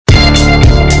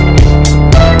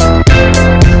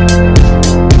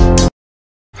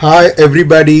Hi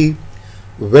everybody,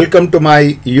 welcome to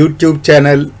my YouTube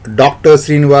channel Dr.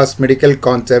 Sreenivas Medical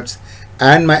Concepts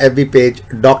and my FB page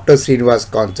Dr. Sreenivas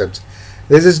Concepts.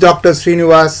 This is Dr.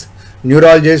 Sreenivas,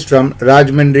 neurologist from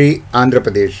Rajahmundry, Andhra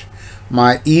Pradesh.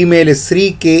 My email is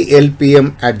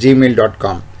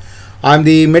sreeklpm@gmail.com. I am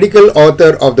the medical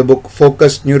author of the book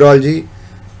Focused Neurology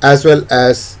as well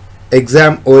as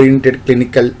Exam Oriented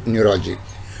Clinical Neurology.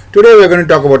 Today we are going to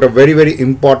talk about a very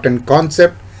important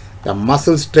concept, the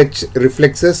muscle stretch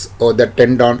reflexes or the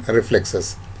tendon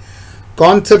reflexes.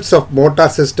 Concepts of motor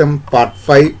system part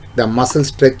 5, the muscle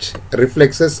stretch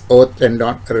reflexes or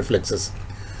tendon reflexes.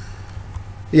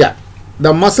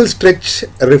 The muscle stretch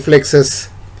reflexes,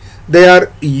 they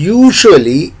are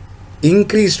usually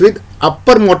increased with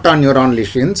upper motor neuron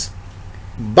lesions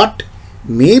but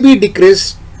may be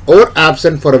decreased or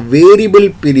absent for a variable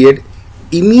period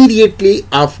immediately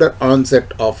after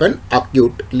onset of an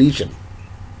acute lesion.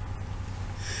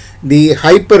 The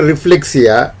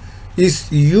hyperreflexia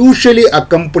is usually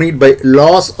accompanied by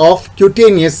loss of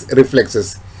cutaneous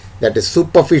reflexes, that is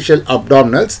superficial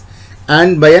abdominals,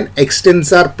 and by an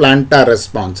extensor plantar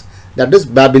response, that is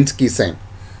Babinski sign.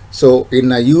 So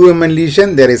in a UMN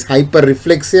lesion there is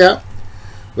hyperreflexia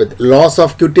with loss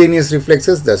of cutaneous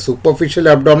reflexes, the superficial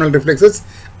abdominal reflexes,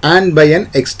 and by an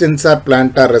extensor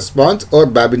plantar response or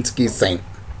Babinski sign.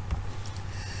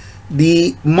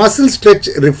 The muscle stretch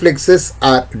reflexes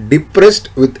are depressed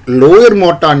with lower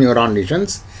motor neuron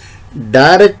lesions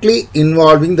directly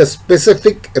involving the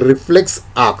specific reflex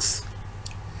arcs.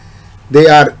 They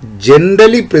are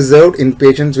generally preserved in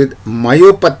patients with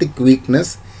myopathic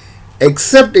weakness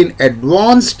except in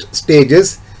advanced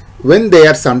stages when they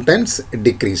are sometimes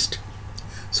decreased.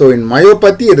 So in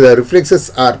myopathy the reflexes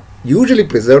are usually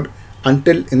preserved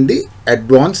until in the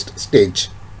advanced stage.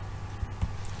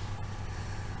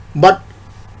 But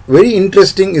very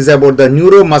interesting is about the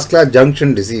neuromuscular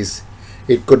junction disease.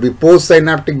 It could be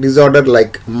postsynaptic disorder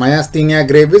like myasthenia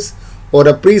gravis or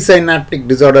a presynaptic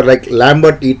disorder like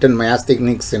Lambert-Eaton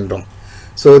myasthenic syndrome.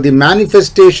 So the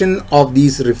manifestation of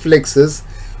these reflexes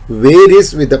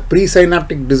varies with the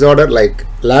presynaptic disorder like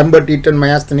Lambert-Eaton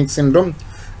myasthenic syndrome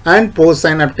and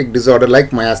postsynaptic disorder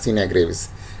like myasthenia gravis.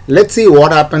 Let's see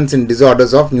what happens in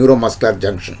disorders of neuromuscular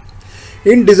junction.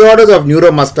 In disorders of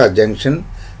neuromuscular junction,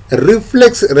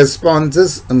 reflex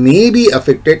responses may be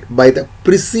affected by the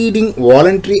preceding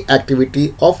voluntary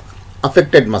activity of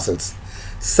affected muscles.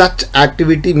 Such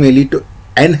activity may lead to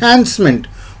enhancement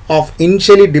of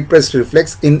initially depressed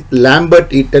reflex in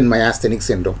Lambert-Eaton myasthenic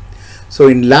syndrome. So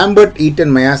in Lambert-Eaton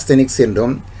myasthenic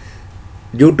syndrome,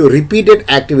 due to repeated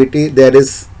activity, there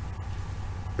is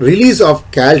release of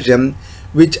calcium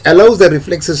which allows the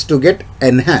reflexes to get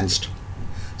enhanced.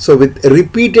 So with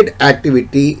repeated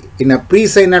activity in a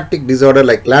presynaptic disorder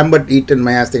like Lambert-Eaton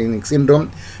myasthenic syndrome,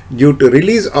 due to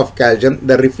release of calcium,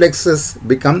 the reflexes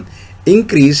become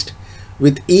increased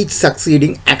with each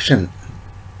succeeding action.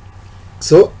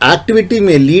 So activity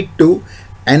may lead to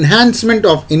enhancement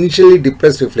of initially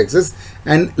depressed reflexes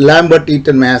and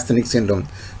Lambert-Eaton myasthenic syndrome.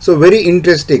 So very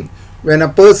interesting, when a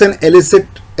person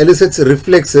elicits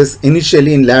reflexes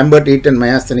initially in Lambert-Eaton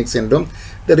myasthenic syndrome,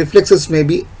 the reflexes may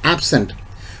be absent.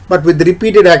 But with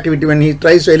repeated activity, when he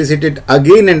tries to elicit it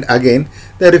again and again,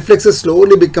 the reflexes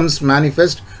slowly becomes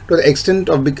manifest to the extent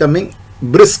of becoming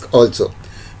brisk also.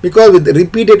 Because with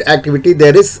repeated activity,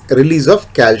 there is release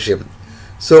of calcium.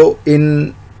 So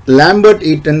in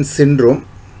Lambert-Eaton syndrome,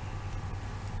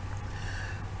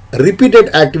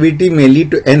 repeated activity may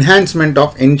lead to enhancement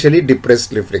of initially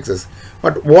depressed reflexes.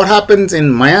 But what happens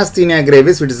in myasthenia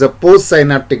gravis, which is a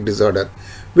postsynaptic disorder?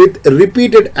 With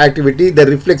repeated activity, the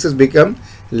reflexes become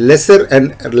lesser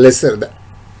and lesser.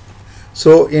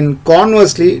 So in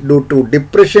conversely, due to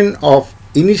depression of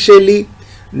initially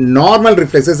normal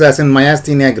reflexes as in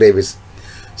myasthenia gravis,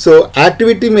 so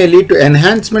activity may lead to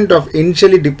enhancement of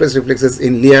initially depressed reflexes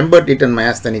in Lambert-Eaton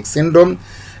myasthenic syndrome,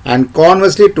 and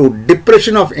conversely to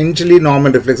depression of initially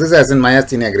normal reflexes as in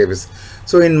myasthenia gravis.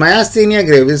 So in myasthenia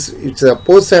gravis, it's a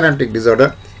postsynaptic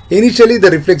disorder. Initially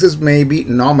the reflexes may be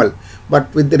normal,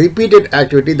 but with the repeated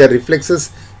activity the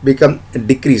reflexes become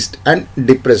decreased and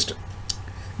depressed.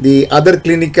 The other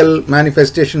clinical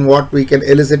manifestation what we can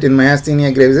elicit in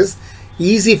myasthenia gravis is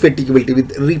easy fatigability.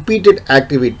 With repeated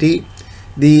activity,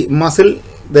 the muscle,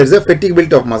 there is a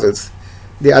fatigability of muscles.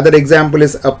 The other example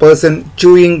is a person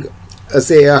chewing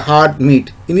say a hard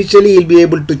meat. Initially he will be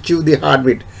able to chew the hard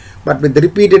meat, but with the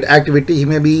repeated activity he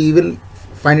may be even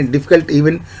find it difficult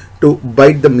even to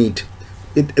bite the meat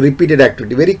with repeated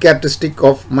activity. Very characteristic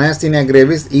of myasthenia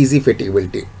gravis, easy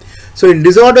fatigability. So in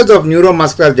disorders of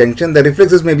neuromuscular junction, the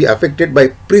reflexes may be affected by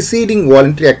preceding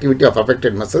voluntary activity of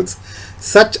affected muscles.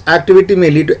 Such activity may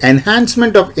lead to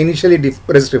enhancement of initially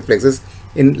depressed reflexes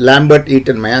in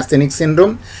Lambert-Eaton myasthenic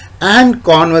syndrome, and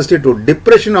conversely to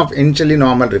depression of initially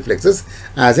normal reflexes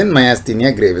as in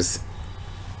myasthenia gravis.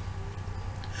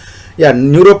 Yeah,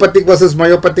 neuropathic versus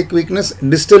myopathic weakness.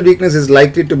 Distal weakness is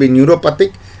likely to be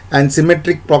neuropathic and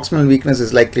symmetric proximal weakness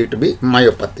is likely to be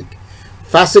myopathic.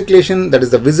 Fasciculation, that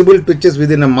is the visible twitches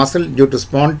within a muscle due to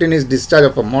spontaneous discharge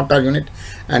of a motor unit,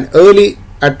 and early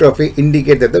atrophy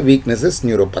indicate that the weakness is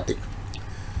neuropathic.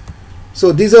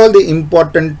 So these are all the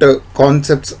important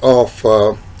concepts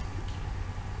of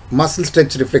muscle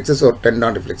stretch reflexes or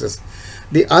tendon reflexes.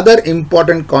 The other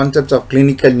important concepts of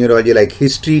clinical neurology like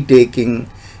history taking,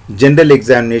 general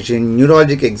examination,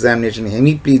 neurologic examination,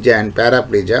 hemiplegia and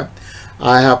paraplegia,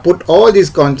 I have put all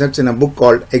these concepts in a book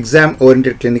called Exam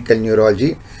Oriented Clinical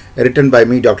Neurology, written by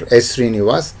me, Dr.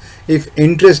 Sreenivas. If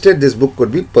interested, this book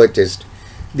could be purchased.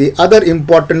 The other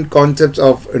important concepts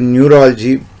of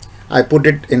neurology, I put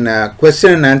it in a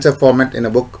question and answer format in a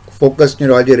book, Focused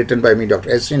Neurology, written by me,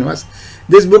 Dr. Sreenivas.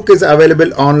 This book is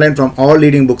available online from all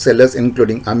leading booksellers,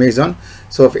 including Amazon.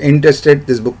 So if interested,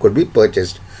 this book could be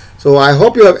purchased. So I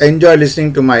hope you have enjoyed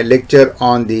listening to my lecture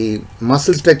on the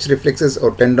muscle stretch reflexes or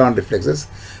tendon reflexes.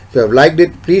 If you have liked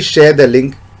it, please share the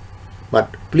link.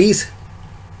 But please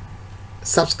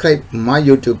subscribe my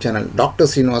YouTube channel, Dr.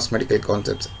 Sreenivas Medical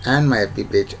Concepts, and my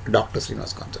FB page, Dr.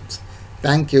 Sreenivas Concepts.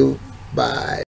 Thank you. Bye.